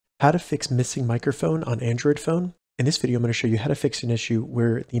How to fix missing microphone on Android phone. In this video, I'm going to show you how to fix an issue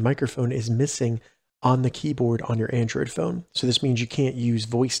where the microphone is missing on the keyboard on your Android phone. So this means you can't use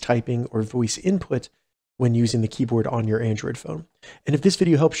voice typing or voice input when using the keyboard on your Android phone. And if this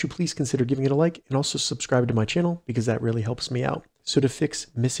video helps you, please consider giving it a like and also subscribe to my channel because that really helps me out. So to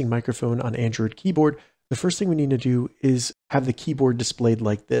fix missing microphone on Android keyboard, the first thing we need to do is have the keyboard displayed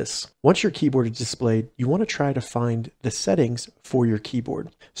like this. Once your keyboard is displayed, you want to try to find the settings for your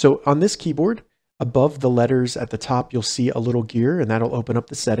keyboard. So on this keyboard, above the letters at the top, you'll see a little gear and that'll open up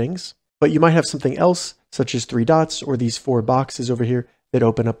the settings. But you might have something else, such as 3 dots or these 4 boxes over here that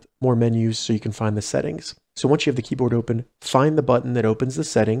open up more menus so you can find the settings. So once you have the keyboard open, find the button that opens the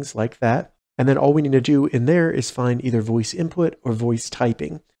settings like that. And then all we need to do in there is find either voice input or voice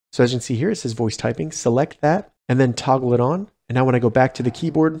typing. So as you can see here, it says voice typing. Select that and then toggle it on. And now when I go back to the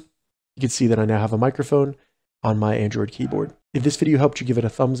keyboard, you can see that I now have a microphone on my Android keyboard. If this video helped you, give it a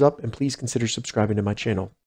thumbs up and please consider subscribing to my channel.